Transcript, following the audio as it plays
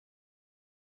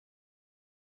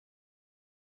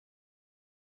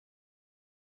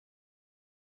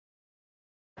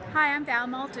Hi, I'm Val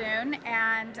Muldoon,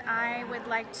 and I would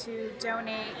like to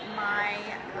donate my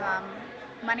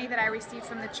money that I received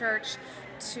from the church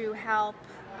to help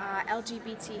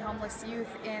LGBT homeless youth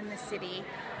in the city.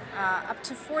 Up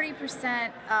to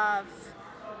 40% of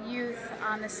youth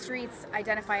on the streets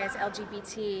identify as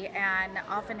LGBT and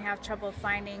often have trouble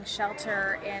finding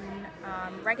shelter in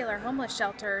regular homeless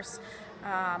shelters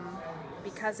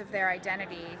because of their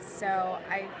identity. So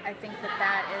I think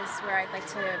that is where I'd like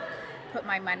to put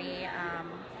my money,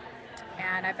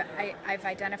 and I've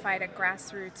identified a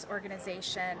grassroots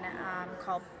organization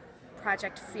called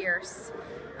Project Fierce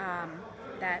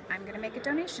that I'm going to make a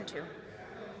donation to.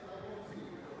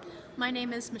 My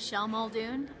name is Michelle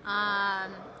Muldoon. I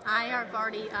have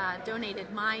already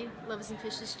donated my Loaves and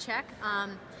Fishes check.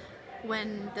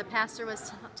 When the pastor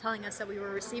was telling us that we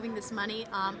were receiving this money,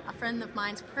 a friend of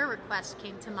mine's prayer request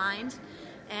came to mind,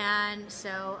 and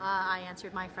so I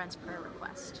answered my friend's prayer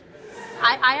request.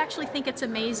 I actually think it's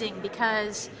amazing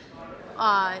because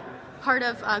part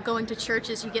of going to church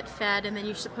is you get fed and then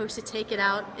you're supposed to take it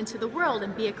out into the world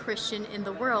and be a Christian in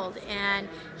the world. And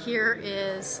here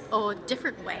is a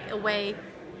different way, a way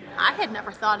I had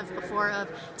never thought of before, of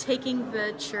taking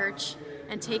the church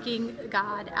and taking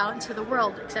God out into the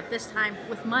world, except this time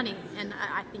with money. And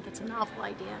I think it's a novel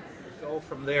idea. Go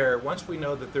from there. Once we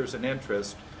know that there's an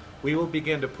interest, we will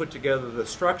begin to put together the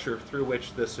structure through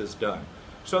which this is done.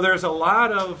 So there's a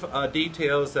lot of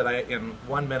details that in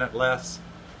 1 minute left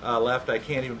I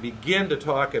can't even begin to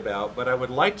talk about, but I would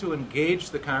like to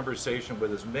engage the conversation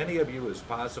with as many of you as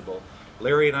possible.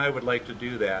 Larry and I would like to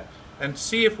do that and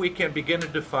see if we can begin to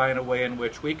define a way in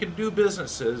which we can do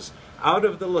businesses out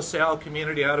of the LaSalle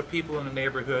community, out of people in the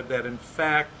neighborhood that in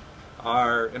fact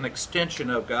are an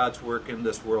extension of God's work in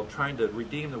this world, trying to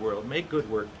redeem the world, make good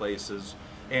workplaces,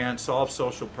 and solve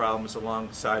social problems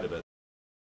alongside of it.